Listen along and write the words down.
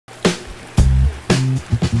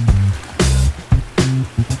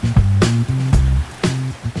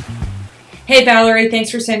Hey Valerie,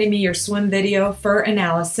 thanks for sending me your swim video for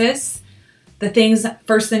analysis. The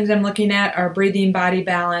first things I'm looking at are breathing, body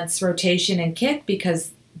balance, rotation, and kick,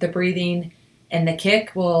 because the breathing and the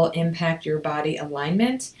kick will impact your body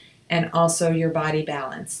alignment and also your body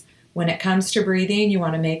balance. When it comes to breathing, you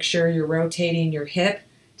want to make sure you're rotating your hip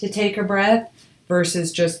to take a breath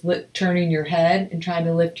versus just turning your head and trying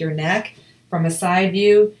to lift your neck. From a side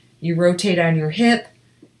view, you rotate on your hip,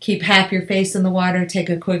 keep half your face in the water, take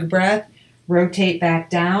a quick breath, rotate back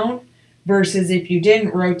down, versus if you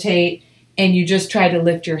didn't rotate and you just tried to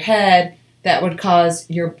lift your head, that would cause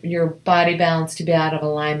your body balance to be out of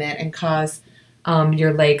alignment and cause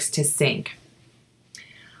your legs to sink.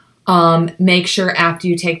 Make sure after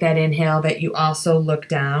you take that inhale that you also look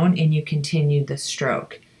down and you continue the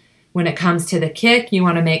stroke. When it comes to the kick, you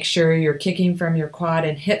want to make sure you're kicking from your quad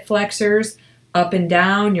and hip flexors up and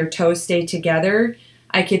down, your toes stay together.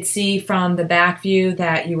 I could see from the back view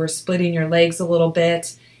that you were splitting your legs a little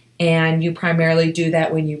bit, and you primarily do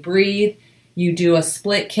that when you breathe. You do a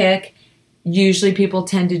split kick. Usually people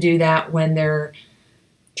tend to do that when they're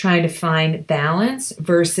trying to find balance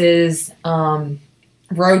versus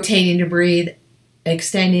rotating to breathe,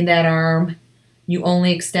 extending that arm. You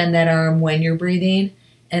only extend that arm when you're breathing,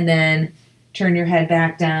 and then turn your head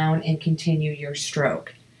back down and continue your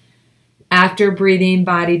stroke. After breathing,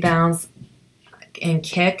 body balance, and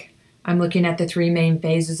kick, I'm looking at the three main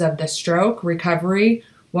phases of the stroke. Recovery,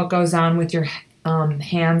 what goes on with your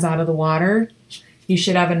hands out of the water. You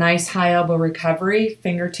should have a nice high elbow recovery,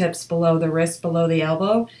 fingertips below the wrist, below the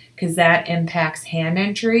elbow, because that impacts hand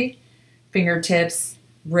entry. Fingertips,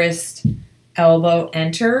 wrist, elbow,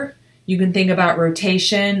 enter. You can think about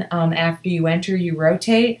rotation. After you enter, you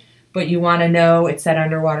rotate, but you want to know it's that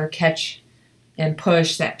underwater catch and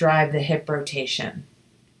push that drive the hip rotation.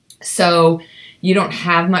 So you don't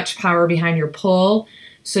have much power behind your pull,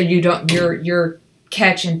 so your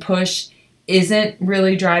catch and push isn't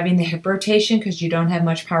really driving the hip rotation because you don't have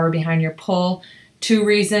much power behind your pull. Two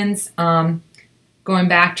reasons. Going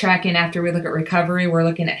back, tracking after we look at recovery, we're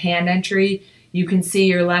looking at hand entry. You can see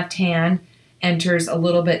your left hand enters a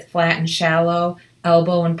little bit flat and shallow,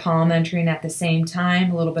 elbow and palm entering at the same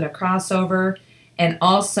time, a little bit of crossover. And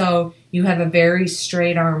also, you have a very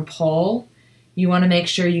straight arm pull. You want to make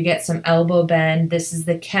sure you get some elbow bend. This is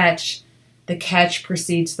the catch. The catch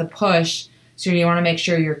precedes the push. So you want to make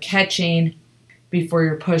sure you're catching before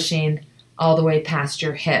you're pushing all the way past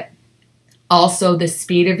your hip. Also, the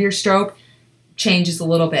speed of your stroke changes a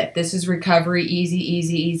little bit. This is recovery, easy,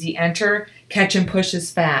 easy, easy, enter. Catch and push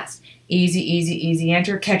is fast. Easy, easy, easy,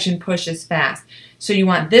 enter. Catch and push is fast. So you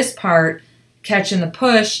want this part, catch and the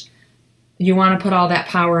push. You want to put all that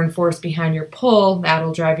power and force behind your pull.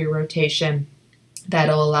 That'll drive your rotation.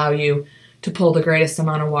 That'll allow you to pull the greatest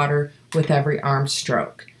amount of water with every arm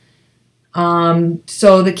stroke.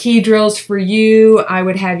 So the key drills for you, I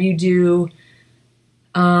would have you do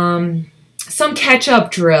some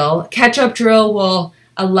catch-up drill. Catch-up drill will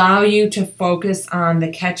allow you to focus on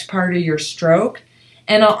the catch part of your stroke,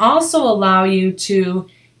 and it'll also allow you to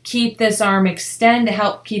keep this arm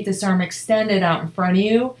help keep this arm extended out in front of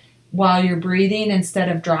you while you're breathing instead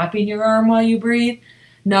of dropping your arm while you breathe.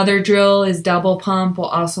 Another drill is double pump, will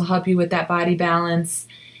also help you with that body balance.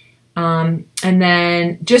 And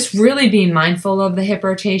then just really being mindful of the hip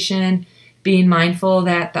rotation, being mindful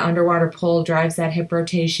that the underwater pull drives that hip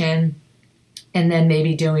rotation, and then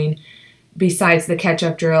maybe doing, besides the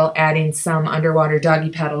catch-up drill, adding some underwater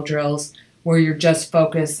doggy paddle drills where you're just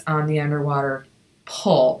focused on the underwater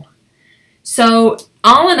pull. So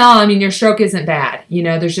all in all, I mean, your stroke isn't bad. You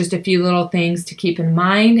know, there's just a few little things to keep in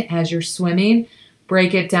mind as you're swimming.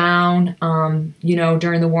 Break it down, you know,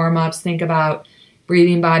 during the warm-ups, think about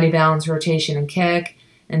breathing, body balance, rotation, and kick.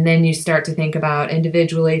 And then you start to think about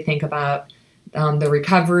individually, think about the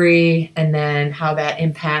recovery, and then how that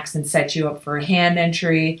impacts and sets you up for a hand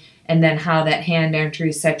entry, and then how that hand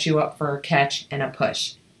entry sets you up for a catch and a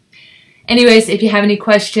push. Anyways, if you have any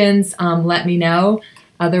questions, let me know.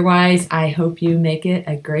 Otherwise, I hope you make it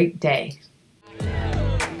a great day.